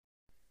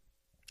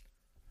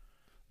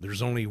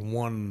there's only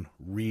one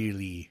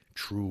really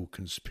true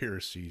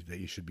conspiracy that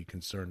you should be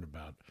concerned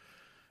about,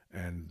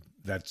 and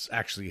that's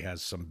actually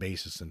has some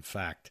basis in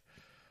fact,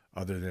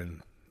 other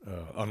than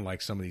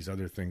unlike some of these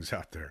other things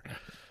out there.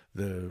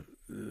 The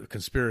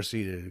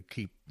conspiracy to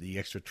keep the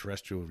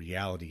extraterrestrial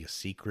reality a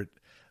secret,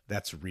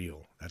 that's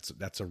real.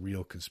 That's a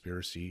real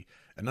conspiracy,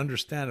 an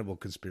understandable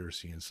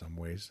conspiracy in some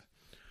ways,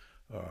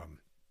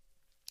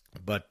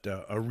 but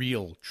a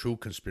real, true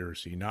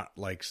conspiracy, not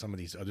like some of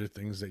these other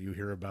things that you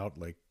hear about,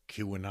 like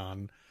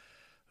QAnon.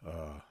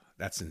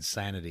 That's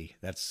insanity.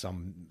 That's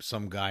some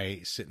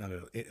guy sitting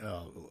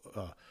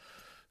on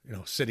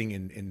sitting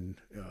in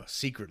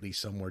secretly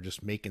somewhere,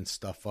 just making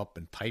stuff up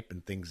and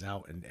typing things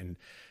out,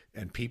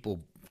 and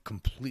people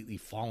completely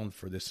falling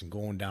for this and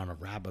going down a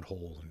rabbit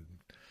hole, and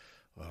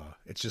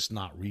it's just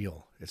not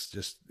real. It's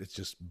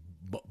just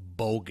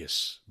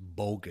bogus.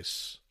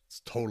 It's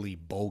totally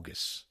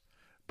bogus.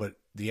 But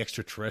the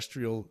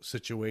extraterrestrial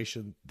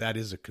situation, there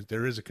is a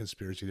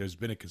conspiracy. There's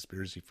been a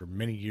conspiracy for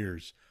many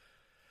years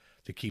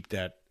to keep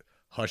that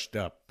hushed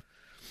up.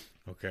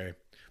 Okay.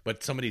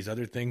 But some of these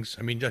other things,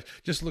 I mean,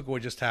 just look at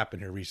what just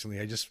happened here recently.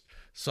 I just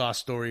saw a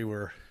story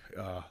where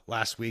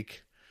last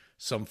week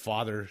some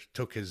father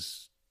took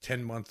his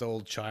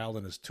 10-month-old child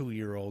and his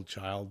 2-year-old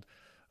child.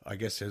 I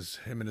guess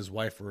him and his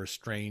wife were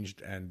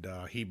estranged, and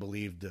he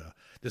believed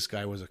this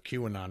guy was a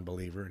QAnon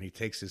believer, and he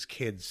takes his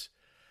kids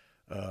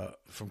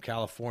from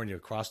California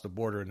across the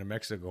border into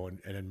Mexico and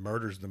then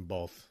murders them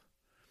both.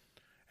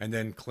 And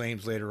then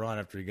claims later on,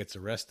 after he gets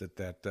arrested,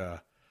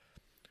 that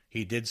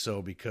he did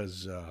so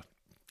because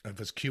of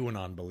his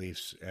QAnon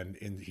beliefs and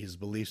in his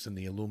beliefs in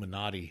the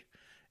Illuminati,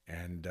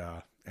 and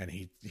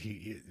he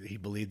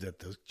believed that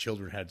the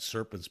children had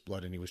serpent's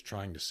blood and he was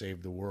trying to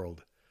save the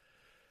world.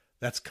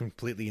 That's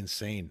completely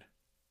insane.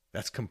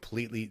 That's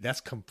completely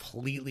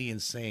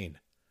insane.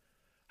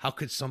 How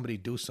could somebody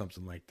do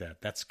something like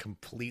that? That's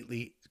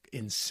completely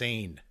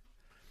insane.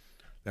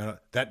 Now,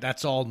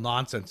 that's all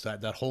nonsense.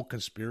 That whole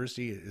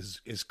conspiracy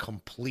is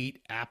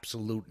complete,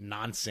 absolute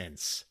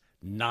nonsense.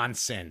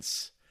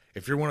 Nonsense.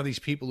 If you're one of these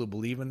people who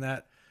believe in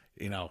that,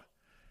 you're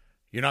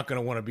not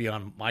going to want to be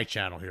on my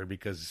channel here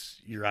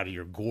because you're out of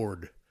your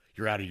gourd.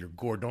 You're out of your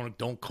gourd.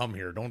 Don't come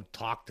here. Don't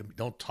talk to me.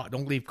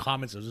 Don't leave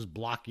comments. I'll just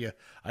block you.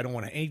 I don't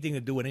want anything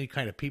to do with any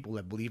kind of people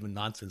that believe in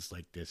nonsense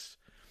like this.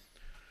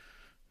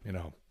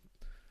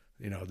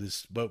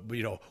 But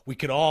we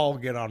could all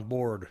get on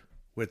board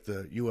with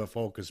the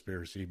UFO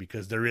conspiracy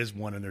because there is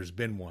one and there's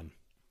been one.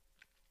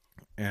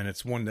 And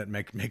it's one that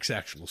makes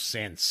actual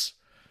sense.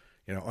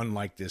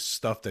 Unlike this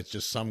stuff that's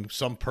just some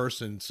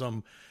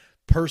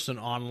person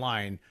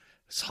online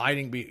is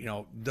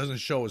hiding, doesn't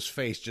show his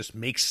face, just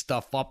makes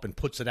stuff up and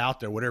puts it out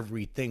there, whatever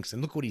he thinks.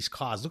 And look what he's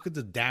caused. Look at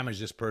the damage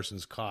this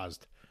person's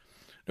caused.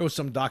 There was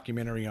some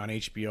documentary on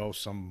HBO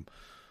some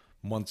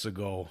months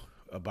ago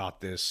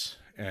about this.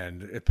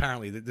 And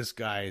apparently this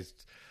guy,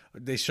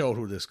 they showed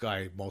who this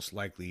guy most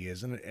likely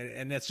is.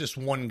 And that's just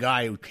one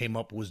guy who came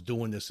up, was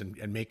doing this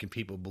and making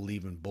people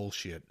believe in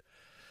bullshit,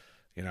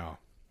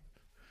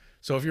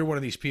 So if you're one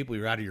of these people,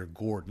 you're out of your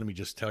gourd. Let me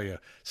just tell you,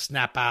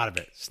 snap out of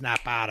it.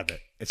 Snap out of it.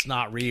 It's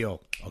not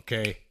real,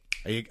 okay?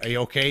 Are you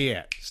okay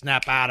yet?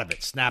 Snap out of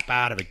it. Snap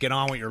out of it. Get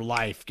on with your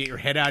life. Get your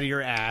head out of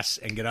your ass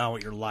and get on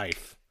with your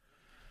life.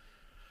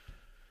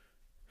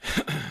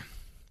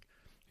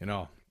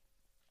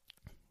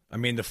 I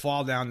mean, to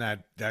fall down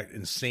that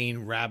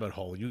insane rabbit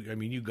hole,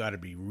 you got to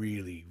be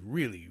really,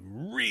 really,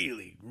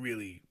 really,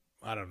 really,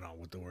 I don't know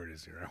what the word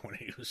is here. I don't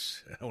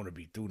want to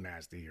be too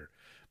nasty here.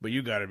 But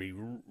you got to be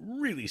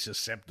really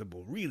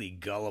susceptible, really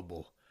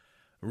gullible,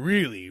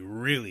 really,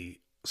 really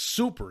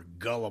super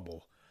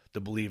gullible to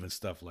believe in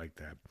stuff like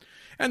that.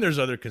 And there's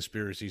other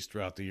conspiracies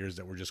throughout the years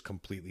that were just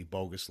completely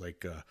bogus,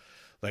 like the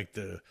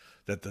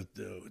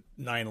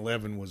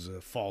 9/11 was a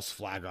false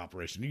flag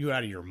operation. Are you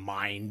out of your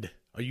mind?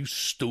 Are you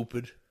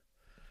stupid?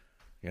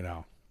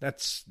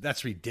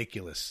 That's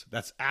ridiculous.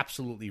 That's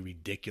absolutely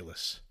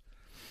ridiculous.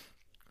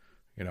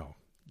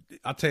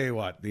 I'll tell you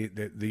what,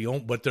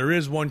 but there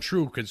is one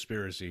true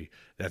conspiracy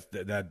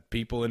that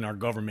people in our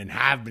government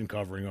have been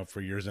covering up for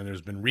years, and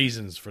there's been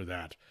reasons for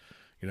that.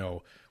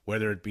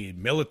 Whether it be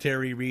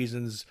military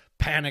reasons,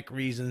 panic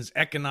reasons,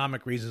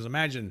 economic reasons.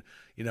 Imagine,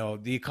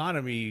 the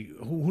economy.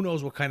 Who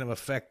knows what kind of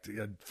effect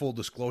full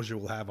disclosure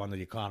will have on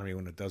the economy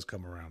when it does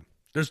come around.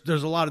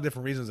 There's a lot of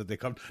different reasons that they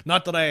come.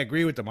 Not that I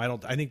agree with them.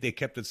 I think they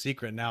kept it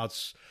secret. Now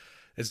it's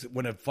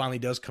when it finally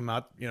does come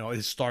out.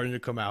 It's starting to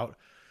come out.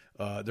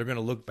 They're going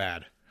to look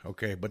bad.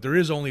 Okay, but there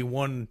is only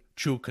one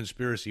true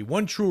conspiracy,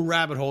 one true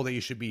rabbit hole that you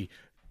should be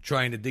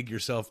trying to dig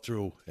yourself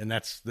through, and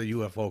that's the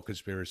UFO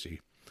conspiracy,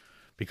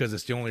 because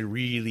it's the only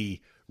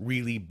really,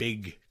 really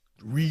big,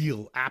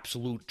 real,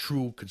 absolute,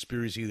 true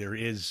conspiracy there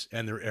is,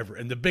 and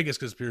the biggest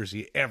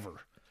conspiracy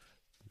ever,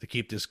 to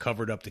keep this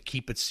covered up, to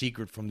keep it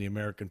secret from the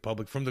American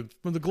public, from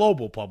the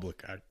global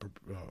public,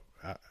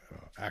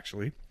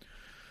 actually.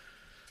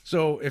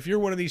 So if you're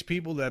one of these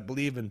people that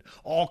believe in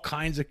all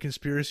kinds of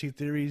conspiracy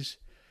theories,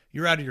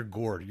 you're out of your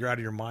gourd. You're out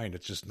of your mind.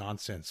 It's just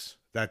nonsense.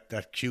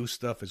 That Q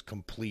stuff is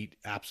complete,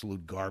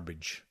 absolute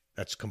garbage.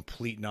 That's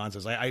complete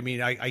nonsense. I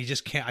mean, I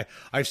just can't.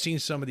 I've seen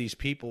some of these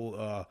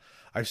people.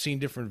 I've seen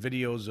different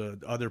videos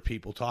of other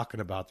people talking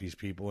about these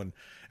people,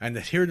 and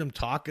to hear them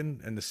talking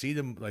and to see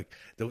them, like,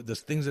 the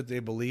things that they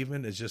believe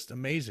in is just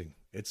amazing.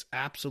 It's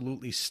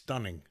absolutely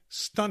stunning.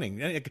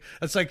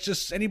 It's like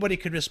just anybody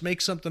could just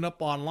make something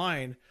up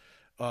online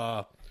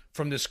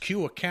from this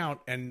Q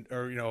account,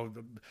 or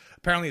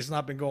apparently it's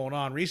not been going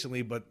on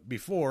recently, but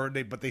before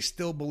they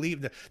still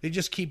believe that they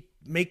just keep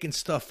making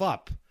stuff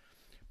up.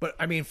 But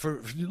I mean,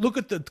 look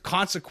at the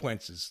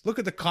consequences. Look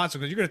at the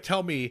consequences. You're going to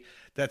tell me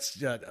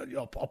that's a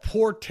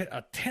poor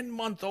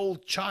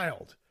 10-month-old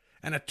child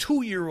and a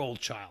 2-year-old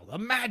child.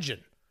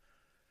 Imagine.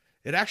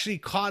 It actually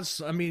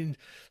caused,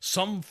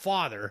 some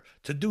father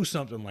to do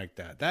something like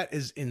that. That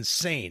is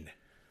insane.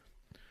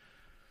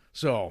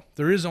 So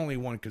there is only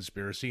one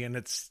conspiracy, and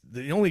it's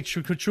the only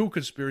true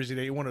conspiracy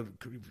that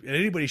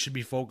anybody should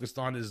be focused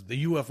on is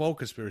the UFO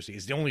conspiracy.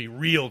 It's the only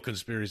real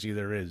conspiracy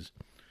there is.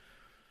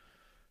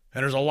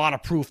 And there's a lot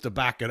of proof to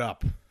back it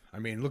up. I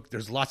mean, look,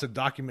 there's lots of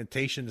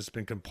documentation that's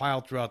been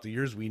compiled throughout the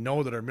years. We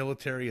know that our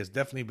military has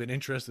definitely been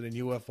interested in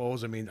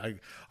UFOs. I mean,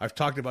 I've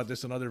talked about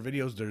this in other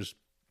videos. There's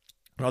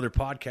other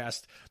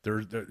podcasts.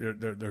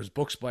 There's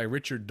books by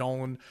Richard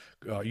Dolan,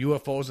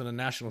 UFOs in a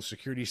National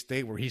Security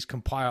State, where he's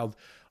compiled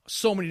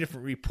so many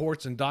different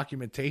reports and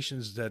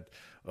documentations that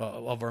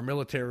of our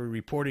military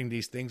reporting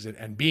these things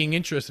and being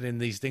interested in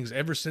these things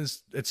ever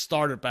since it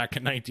started back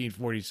in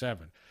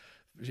 1947.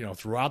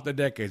 Throughout the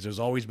decades, there's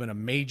always been a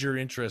major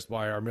interest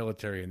by our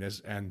military in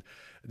this, and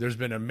there's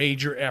been a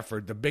major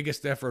effort, the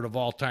biggest effort of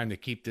all time, to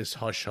keep this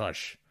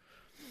hush-hush.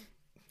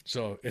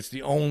 So it's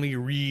the only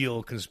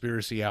real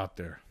conspiracy out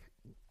there.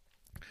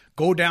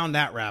 Go down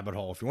that rabbit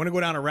hole. If you want to go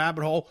down a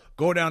rabbit hole,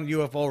 go down the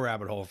UFO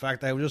rabbit hole. In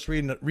fact, I was just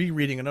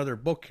rereading another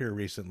book here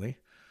recently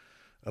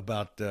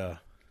about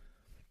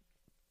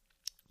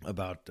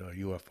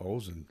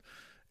UFOs and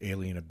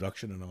alien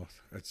abduction and all.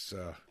 It's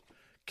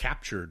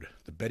Captured: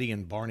 The Betty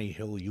and Barney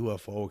Hill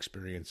UFO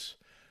Experience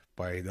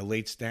by the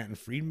late Stanton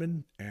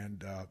Friedman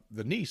and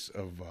the niece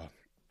of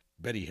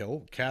Betty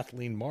Hill,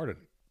 Kathleen Martin.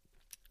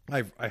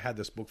 I had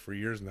this book for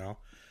years now.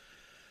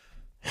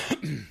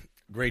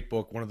 Great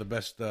book, one of the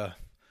best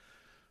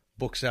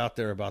books out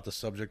there about the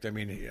subject. I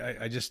mean,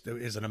 it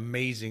is an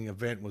amazing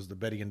event. Was the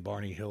Betty and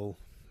Barney Hill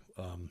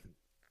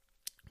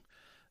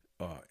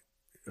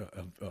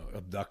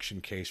abduction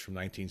case from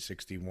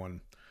 1961.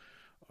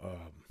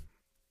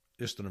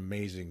 Just an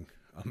amazing.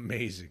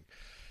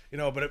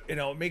 But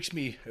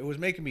it was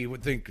making me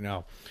think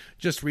now.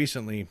 Just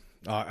recently,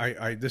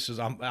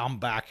 I'm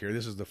back here.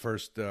 This is the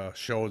first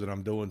show that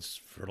I'm doing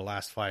for the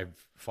last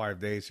five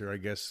days here. I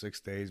guess 6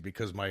 days,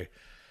 because my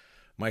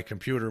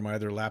computer, my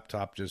other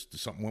laptop, just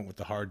something went with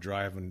the hard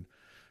drive, and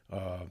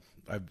I'm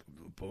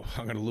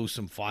going to lose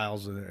some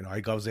files, and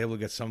I was able to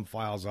get some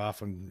files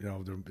off, and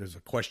there's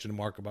a question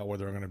mark about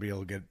whether I'm going to be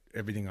able to get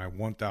everything I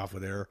want off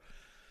of there.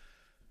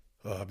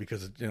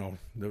 Because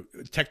the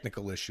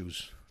technical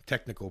issues,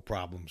 technical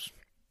problems.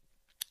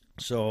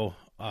 So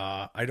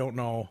I don't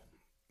know.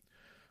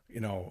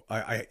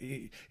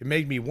 It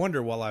made me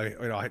wonder.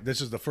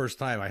 This is the first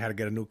time I had to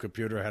get a new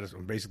computer.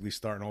 I'm basically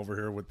starting over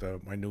here with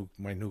my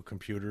new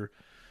computer,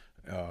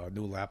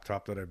 new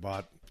laptop that I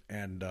bought,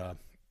 and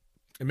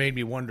it made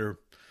me wonder.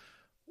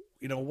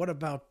 What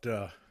about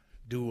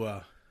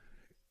do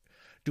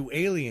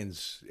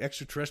aliens,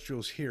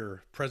 extraterrestrials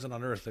here present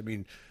on Earth? I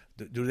mean,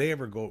 do they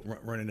ever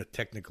run into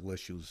technical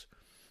issues?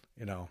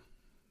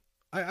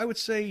 I would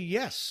say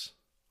yes.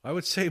 I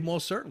would say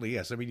most certainly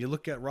yes. I mean, you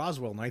look at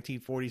Roswell,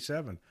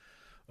 1947.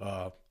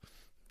 I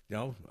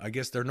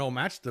guess they're no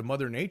match to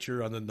Mother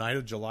Nature. On the night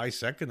of July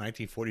 2nd,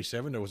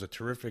 1947, there was a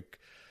terrific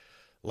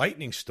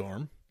lightning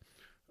storm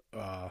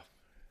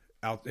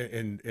out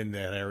in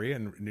that area,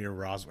 and near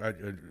Roswell,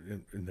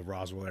 in the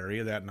Roswell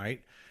area that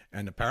night.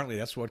 And apparently,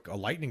 that's what a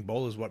lightning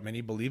bolt is. What many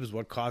believe is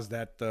what caused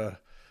that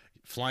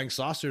flying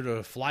saucer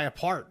to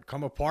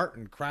come apart,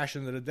 and crash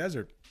into the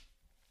desert.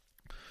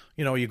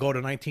 You go to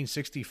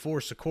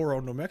 1964, Socorro,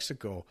 New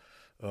Mexico.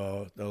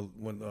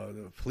 When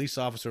the police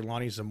officer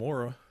Lonnie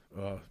Zamora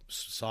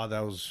saw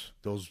those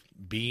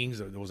beings,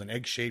 there was an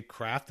egg-shaped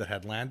craft that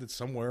had landed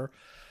somewhere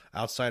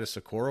outside of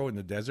Socorro in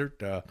the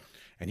desert,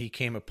 and he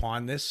came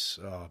upon this,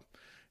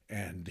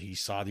 and he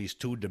saw these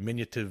two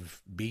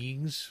diminutive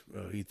beings.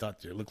 He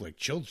thought they looked like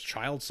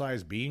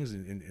child-sized beings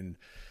in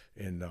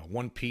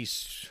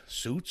one-piece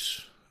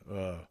suits.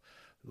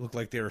 Looked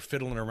like they were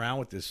fiddling around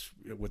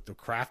with the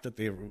craft that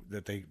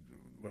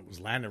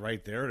was landed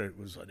right there. It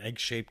was an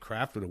egg-shaped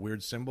craft with a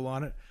weird symbol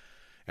on it.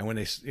 And when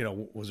they,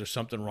 was there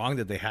something wrong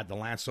that they had to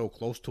land so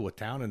close to a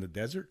town in the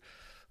desert?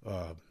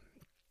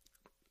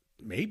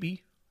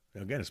 Maybe.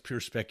 Again, it's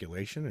pure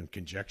speculation and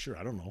conjecture.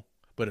 I don't know,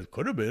 but it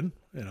could have been.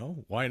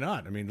 Why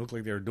not? I mean, it looked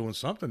like they were doing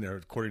something there,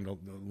 according to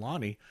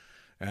Lonnie.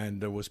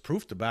 And there was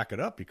proof to back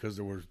it up, because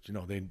there were,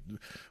 they,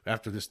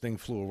 after this thing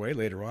flew away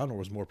later on, there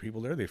was more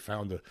people there. They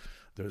found the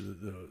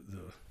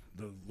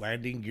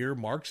landing gear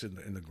marks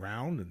in the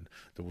ground, and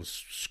there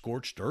was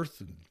scorched earth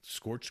and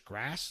scorched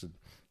grass. And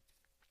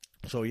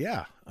so,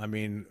 yeah, I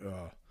mean,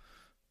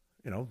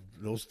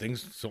 those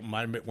things, something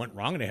might have went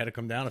wrong and they had to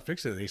come down and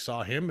fix it. They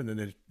saw him, and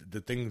then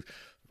the thing,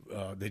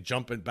 they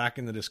jump it back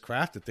into this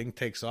craft, the thing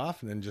takes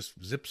off and then just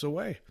zips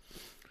away.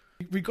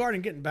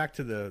 Regarding getting back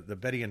to the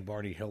Betty and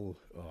Barney Hill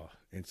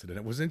incident,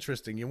 it was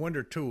interesting. You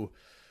wonder too,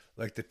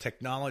 like the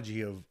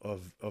technology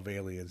of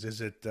aliens.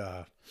 Is it,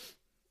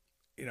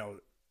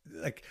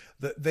 like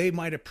they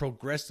might have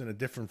progressed in a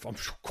different.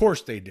 Of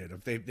course they did.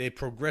 If they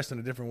progressed in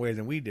a different way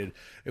than we did,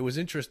 it was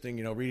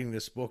interesting. Reading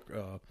this book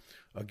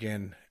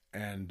again,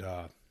 and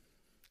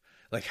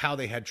like how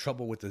they had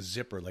trouble with the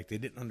zipper. Like they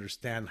didn't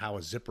understand how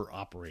a zipper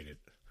operated.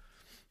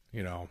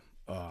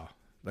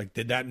 Like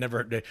did that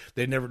never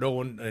they never know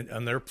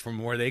on their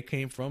from where they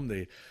came from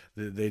they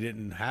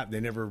didn't have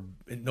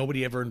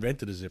nobody ever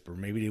invented a zipper.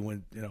 Maybe they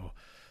went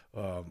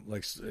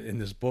like in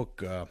this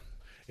book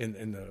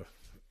in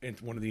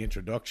one of the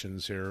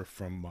introductions here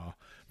from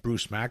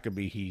Bruce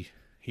Maccabee,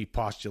 he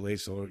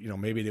postulates, so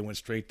maybe they went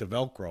straight to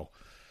Velcro.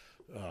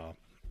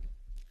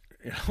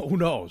 Who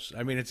knows?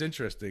 I mean, it's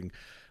interesting,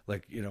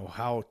 like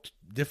how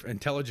different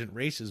intelligent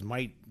races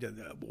might,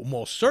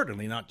 most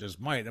certainly not just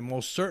might, and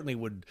most certainly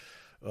would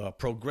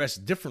progress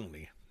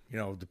differently,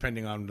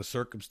 depending on the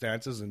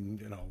circumstances,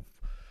 and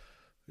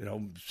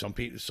some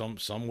people,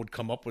 some would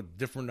come up with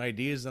different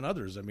ideas than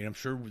others. I mean, I'm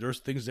sure there's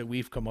things that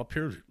we've come up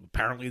here.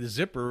 Apparently, the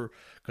zipper,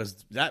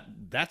 because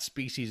that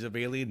species of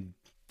alien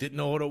didn't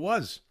know what it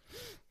was,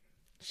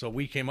 so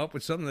we came up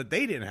with something that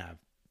they didn't have,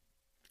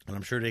 and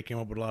I'm sure they came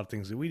up with a lot of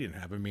things that we didn't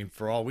have. I mean,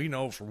 for all we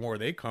know, from where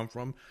they come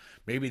from,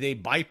 maybe they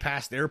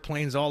bypassed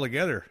airplanes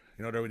altogether.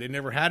 They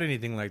never had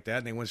anything like that,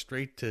 and they went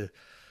straight to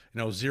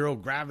zero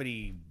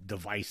gravity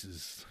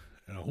devices.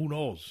 Who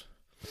knows?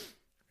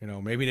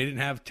 Maybe they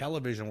didn't have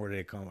television where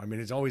they come. I mean,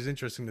 it's always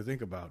interesting to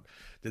think about.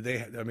 Did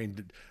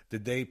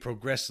they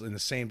progress in the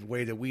same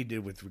way that we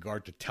did with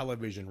regard to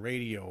television,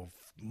 radio,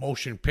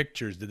 motion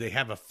pictures? Did they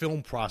have a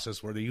film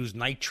process where they used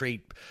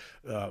nitrate,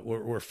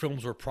 where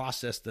films were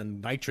processed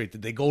in nitrate?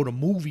 Did they go to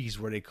movies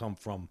where they come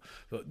from?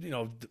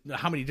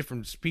 How many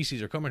different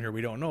species are coming here?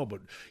 We don't know.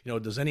 But,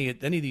 does any of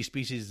these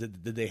species,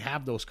 did they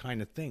have those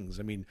kind of things?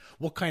 I mean,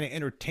 what kind of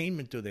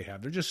entertainment do they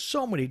have? There's just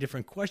so many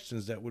different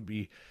questions that would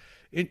be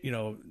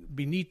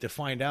neat to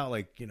find out,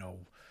 like,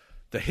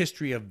 the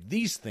history of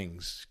these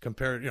things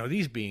compared,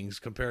 these beings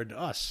compared to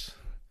us.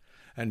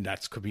 And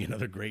that could be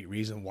another great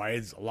reason why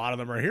a lot of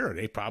them are here.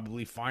 They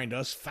probably find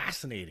us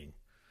fascinating.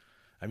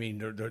 I mean,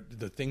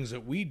 the things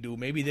that we do,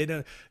 maybe they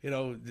don't,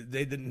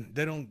 they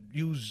don't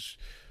use,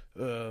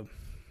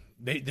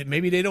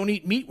 maybe they don't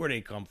eat meat where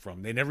they come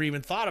from. They never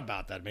even thought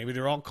about that. Maybe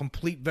they're all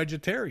complete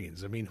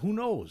vegetarians. I mean, who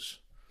knows?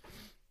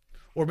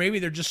 Or maybe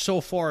they're just so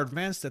far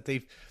advanced that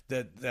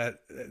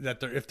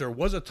if there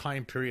was a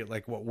time period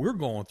like what we're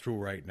going through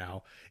right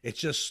now, it's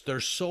just they're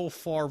so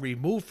far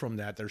removed from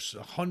that. There's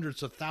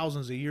hundreds of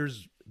thousands of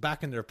years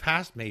back in their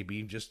past,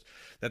 maybe, just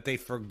that they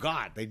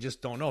forgot. They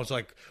just don't know. It's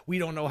like we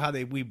don't know how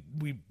the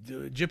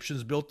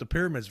Egyptians built the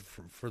pyramids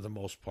for the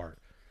most part.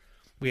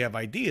 We have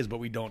ideas, but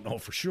we don't know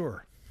for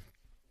sure.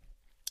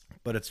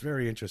 But it's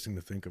very interesting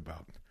to think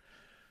about.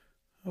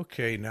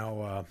 Okay,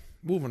 now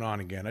moving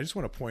on again. I just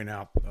want to point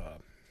out.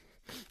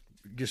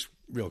 Just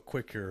real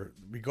quick here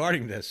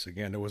regarding this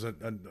again, there was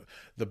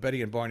the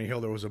Betty and Barney Hill.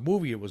 There was a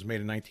movie. It was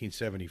made in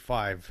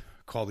 1975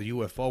 called The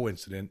UFO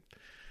Incident,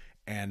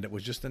 and it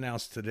was just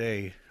announced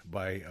today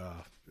by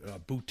a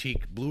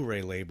boutique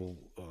Blu-ray label,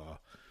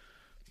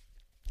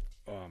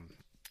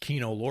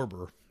 Kino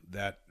Lorber,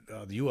 that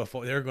the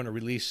UFO, they're going to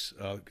release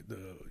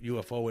the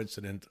UFO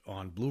Incident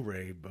on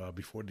Blu-ray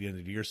before the end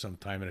of the year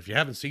sometime. And if you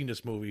haven't seen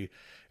this movie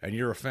and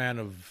you're a fan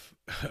of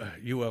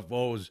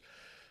UFOs,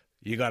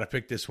 you got to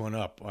pick this one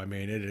up. I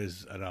mean, it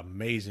is an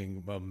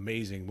amazing,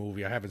 amazing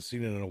movie. I haven't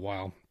seen it in a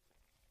while,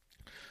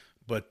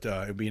 but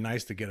it'd be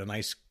nice to get a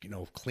nice,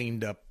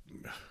 cleaned up,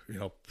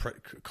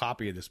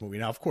 copy of this movie.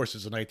 Now, of course,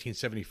 it's a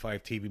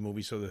 1975 TV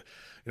movie, so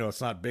it's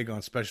not big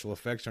on special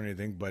effects or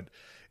anything, but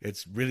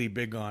it's really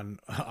big on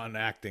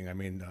acting. I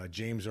mean,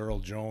 James Earl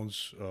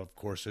Jones, of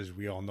course, as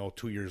we all know,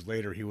 2 years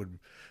later, he would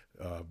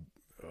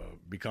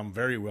become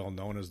very well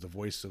known as the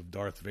voice of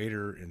Darth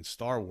Vader in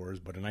Star Wars.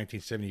 But in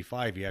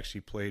 1975, he actually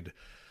played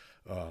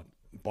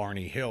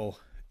Barney Hill,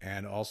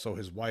 and also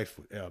his wife,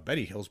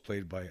 Betty Hill's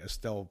played by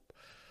Estelle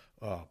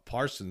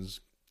Parsons.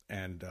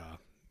 And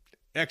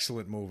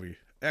excellent movie,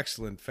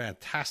 excellent,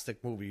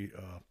 fantastic movie.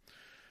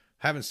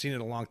 Haven't seen it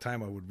in a long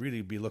time. I'm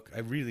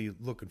really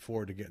looking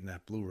forward to getting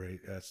that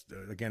Blu-ray.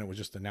 Again, it was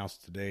just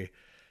announced today,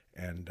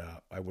 and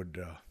I would.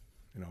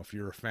 If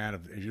you're a fan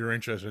if you're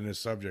interested in this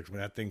subject, when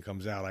that thing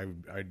comes out,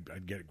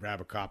 I'd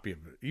grab a copy of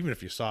it. Even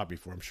if you saw it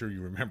before, I'm sure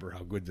you remember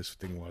how good this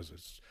thing was.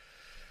 It's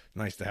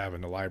nice to have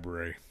in the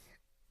library.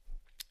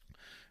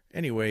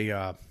 Anyway,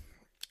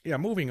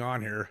 moving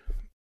on here.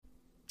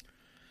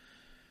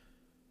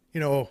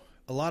 A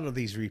lot of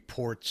these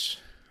reports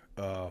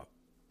that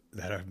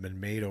have been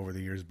made over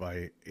the years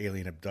by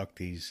alien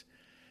abductees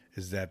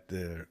is that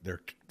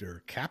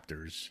their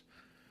captors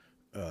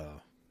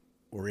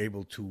were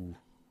able to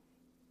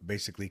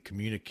basically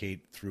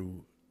communicate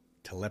through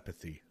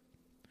telepathy.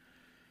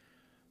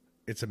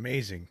 It's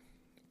amazing.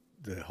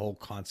 the whole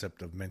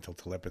concept of mental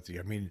telepathy.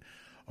 I mean,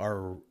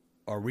 are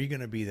we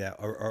going to be that?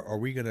 Are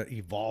we going to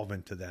evolve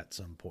into that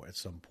at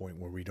some point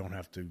where we don't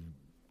have to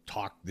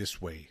talk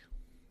this way,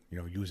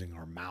 using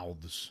our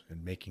mouths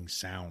and making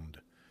sound,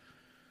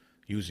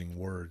 using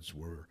words,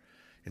 where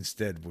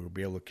instead we'll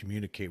be able to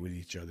communicate with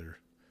each other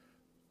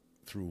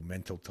through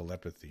mental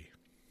telepathy.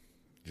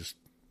 Just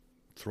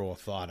throw a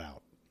thought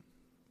out.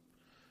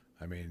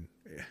 I mean,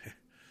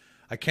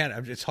 I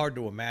can't. It's hard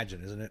to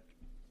imagine, isn't it?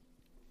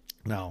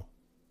 Now,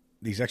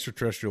 these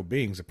extraterrestrial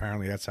beings,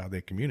 apparently that's how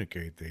they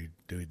communicate. They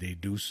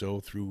do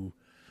so through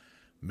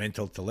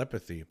mental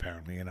telepathy,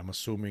 apparently, and I'm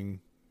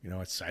assuming,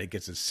 I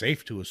guess it's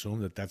safe to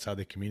assume that that's how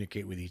they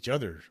communicate with each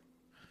other.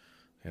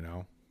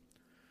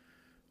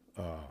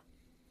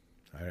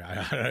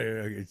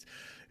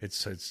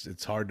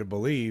 It's hard to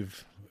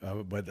believe,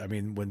 but I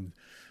mean, when,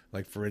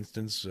 like, for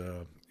instance,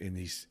 in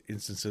these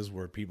instances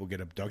where people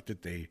get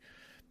abducted, they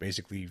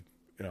basically,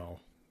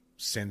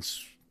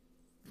 sense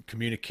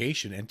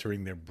communication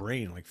entering their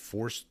brain, like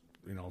forced,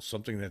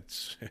 something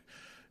that's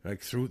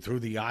like through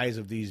the eyes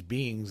of these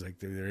beings, like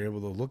they're able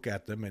to look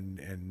at them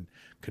and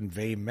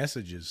convey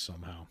messages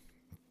somehow.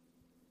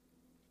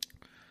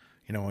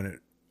 And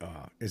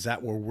is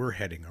that where we're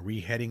heading? Are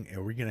we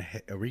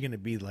gonna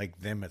be like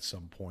them at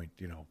some point?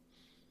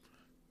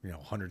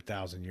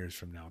 100,000 years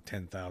from now,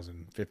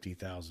 10,000,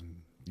 50,000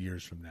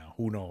 years from now.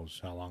 Who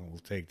knows how long it will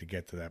take to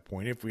get to that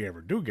point, if we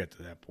ever do get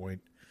to that point.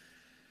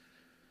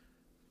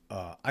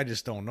 I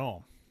just don't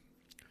know.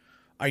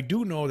 I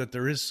do know that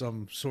there is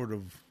some sort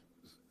of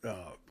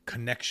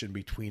connection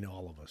between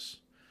all of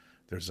us.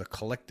 There's a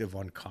collective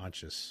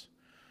unconscious.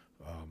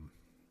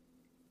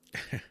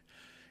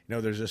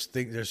 There's just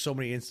there's so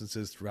many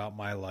instances throughout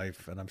my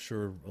life, and I'm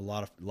sure a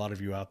lot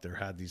of you out there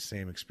had these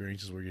same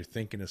experiences where you're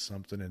thinking of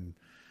something and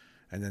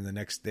then the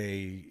next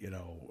day,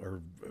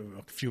 or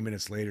a few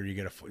minutes later,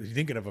 you're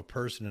thinking of a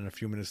person, and a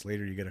few minutes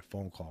later you get a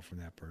phone call from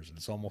that person.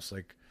 It's almost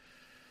like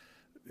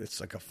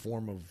it's like a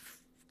form of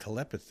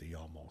telepathy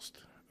almost.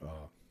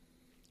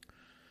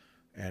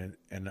 And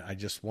I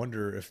just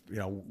wonder if,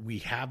 we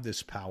have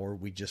this power.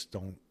 We just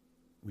don't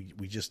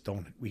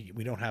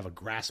have a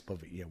grasp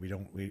of it yet. We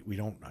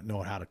don't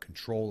know how to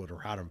control it, or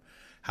how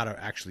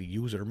to actually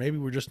use it. Or maybe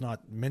we're just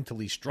not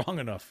mentally strong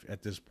enough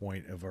at this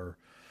point of our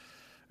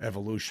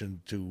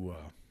evolution to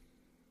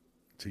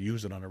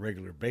use it on a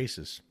regular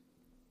basis.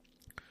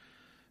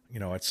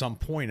 At some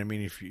point, I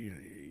mean, if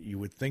you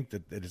would think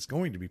that it's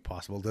going to be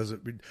possible. Does it,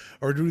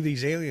 or do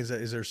these aliens,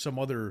 is there some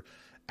other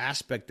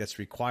aspect that's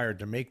required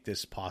to make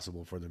this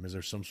possible for them? Is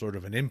there some sort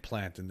of an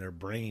implant in their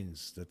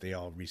brains that they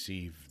all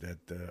receive that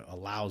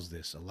allows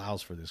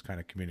for this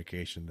kind of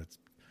communication? That's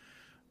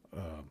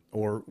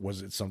or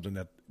was it something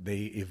that they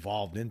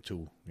evolved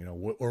into?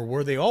 Or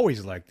were they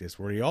always like this?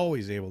 Were they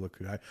always able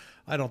to?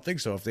 I don't think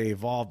so. If they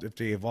evolved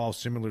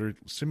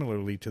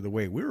similarly to the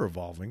way we're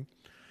evolving,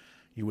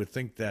 you would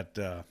think that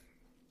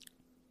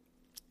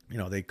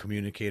they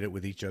communicated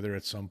with each other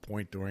at some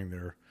point during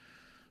their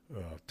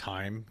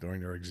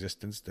during their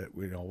existence, that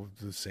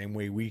the same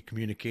way we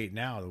communicate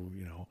now.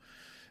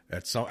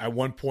 At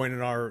one point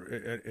in our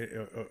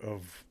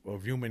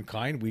of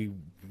humankind, we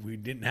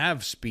didn't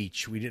have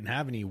speech, we didn't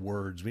have any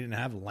words, we didn't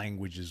have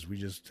languages. We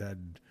just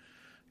had,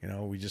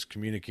 we just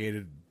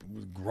communicated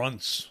with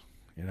grunts.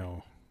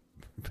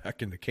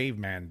 Back in the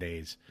caveman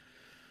days.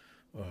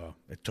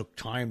 It took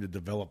time to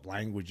develop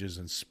languages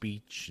and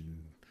speech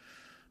and,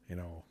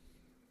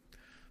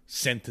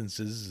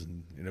 sentences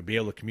and, be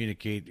able to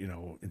communicate,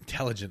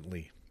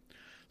 intelligently.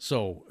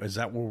 So is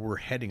that where we're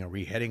heading? Are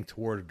we heading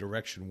toward a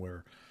direction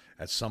where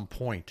at some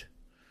point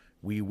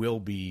we will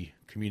be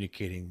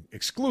communicating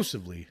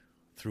exclusively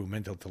through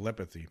mental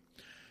telepathy?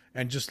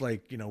 And just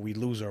like, we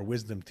lose our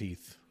wisdom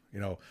teeth,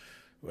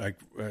 like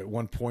at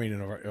one point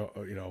in our,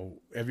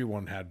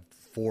 everyone had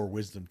 4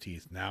 wisdom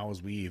teeth. Now,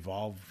 as we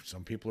evolve,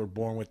 some people are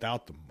born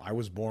without them. I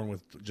was born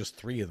with just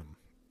 3 of them.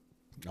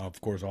 Now,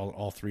 of course,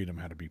 all 3 of them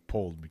had to be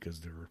pulled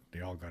because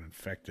they all got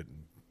infected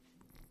and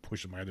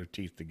pushing my other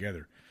teeth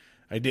together.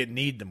 I didn't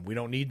need them. We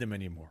don't need them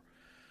anymore.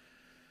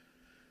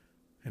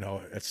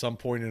 At some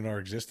point in our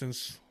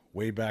existence,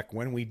 way back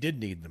when, we did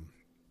need them.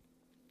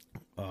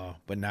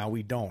 But now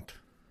we don't,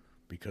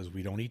 because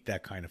we don't eat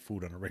that kind of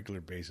food on a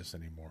regular basis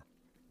anymore.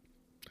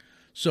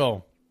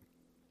 So,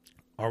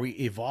 are we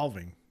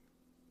evolving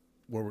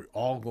where we're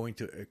all going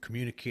to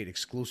communicate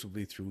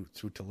exclusively through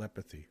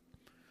telepathy?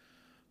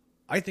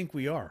 I think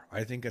we are.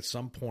 I think at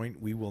some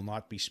point we will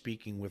not be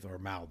speaking with our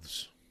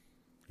mouths.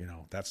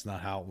 That's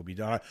not how it will be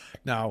done.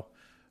 Now,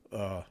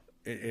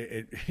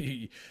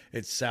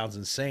 it sounds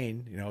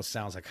insane. It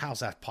sounds like,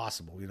 how's that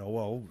possible?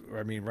 Well,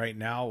 I mean, right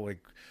now,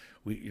 like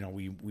we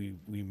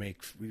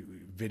make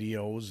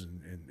videos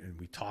and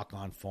we talk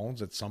on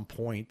phones. At some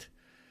point,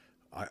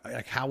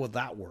 like, how would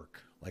that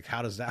work? Like,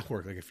 how does that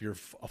work? Like, if you're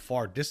a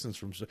far distance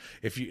from,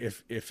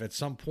 if at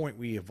some point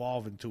we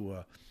evolve into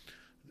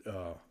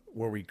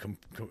where we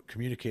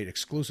communicate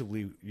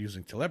exclusively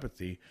using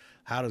telepathy,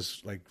 how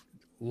does, like,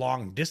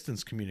 long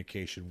distance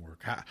communication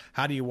work?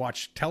 How do you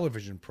watch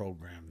television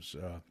programs?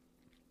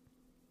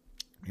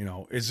 You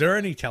know, is there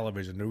any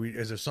television?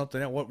 Is there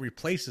something that what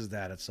replaces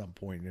that at some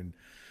point?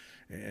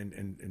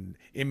 And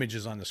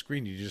images on the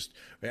screen. You just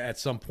at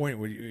some point,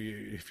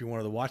 if you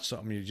wanted to watch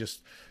something,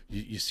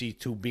 you see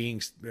two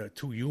beings,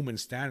 two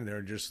humans standing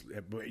there. Just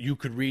you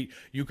could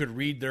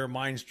read their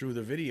minds through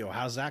the video.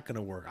 How's that going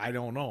to work? I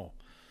don't know.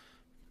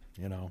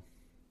 You know,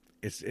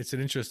 it's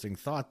an interesting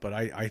thought, but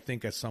I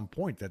think at some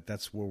point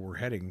that's where we're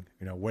heading.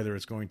 You know, whether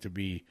it's going to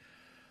be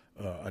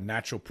a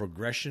natural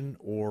progression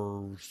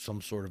or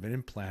some sort of an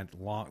implant,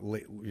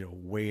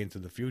 way into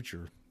the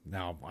future.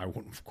 Now, I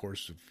wouldn't, of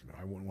course,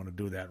 I wouldn't want to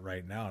do that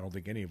right now. I don't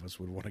think any of us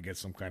would want to get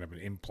some kind of an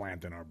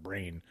implant in our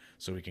brain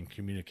so we can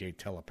communicate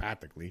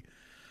telepathically.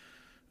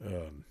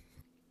 But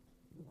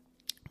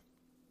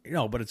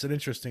it's an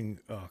interesting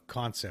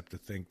concept to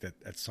think that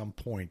at some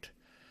point,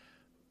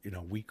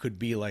 we could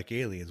be like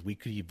aliens. We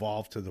could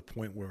evolve to the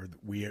point where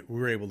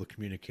we're able to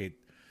communicate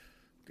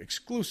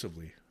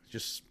exclusively,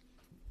 just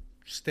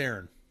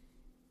staring.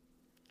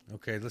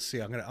 Okay, let's see.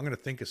 I'm gonna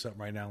think of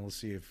something right now. Let's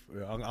see if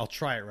I'll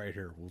try it right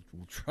here.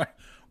 We'll try.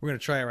 We're gonna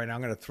try it right now.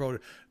 I'm gonna throw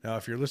it now.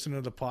 If you're listening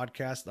to the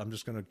podcast, I'm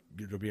just gonna.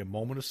 There'll be a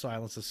moment of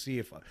silence to see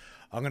if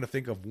I'm gonna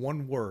think of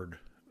one word,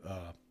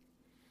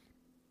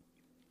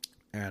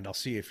 and I'll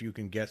see if you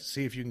can guess.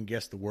 See if you can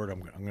guess the word.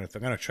 I'm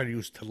gonna try to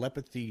use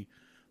telepathy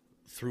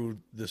through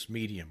this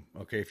medium.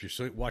 Okay, if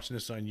you're watching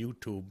this on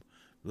YouTube,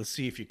 let's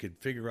see if you could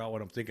figure out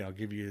what I'm thinking. I'll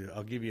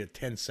give you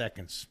 10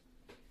 seconds.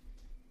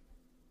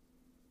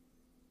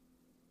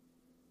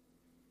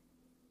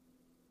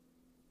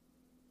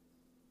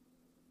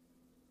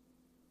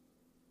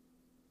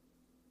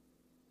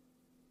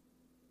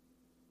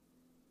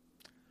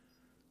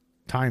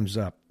 Time's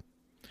up.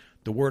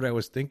 The word I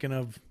was thinking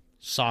of,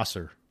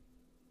 saucer.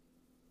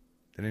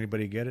 Did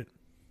anybody get it?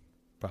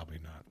 Probably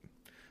not.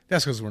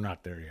 That's because we're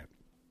not there yet.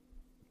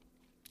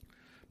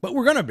 But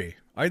we're going to be.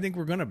 I think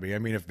we're going to be. I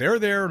mean, if they're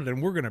there,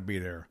 then we're going to be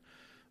there.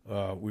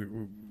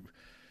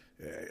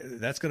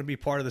 That's going to be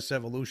part of this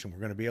evolution. We're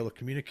going to be able to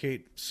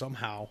communicate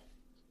somehow,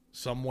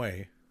 some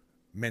way,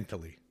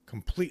 mentally,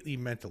 completely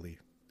mentally.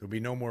 There'll be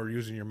no more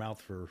using your mouth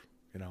for,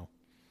 we'll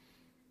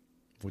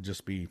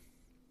just be...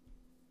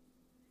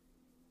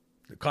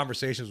 The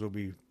conversations will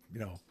be,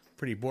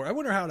 pretty boring. I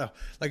wonder how to,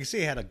 like I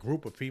say, I had a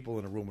group of people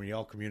in a room where you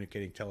all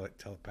communicating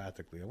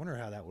telepathically. I wonder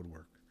how that would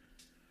work.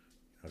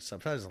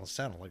 Sometimes it'll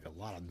sound like a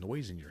lot of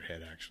noise in your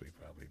head, actually,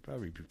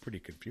 probably be pretty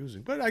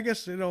confusing. But I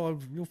guess,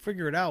 you'll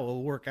figure it out.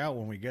 It'll work out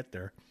when we get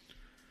there.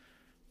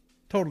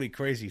 Totally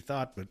crazy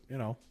thought, but,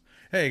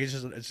 hey,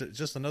 it's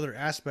just another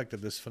aspect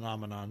of this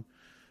phenomenon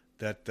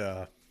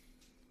that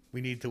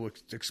we need to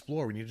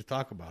explore. We need to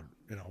talk about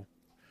it,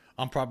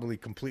 I'm probably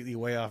completely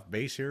way off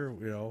base here,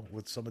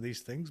 with some of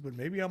these things, but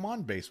maybe I'm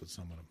on base with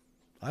some of them.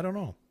 I don't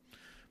know.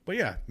 But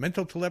yeah,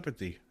 mental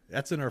telepathy,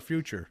 that's in our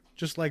future,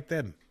 just like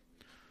them.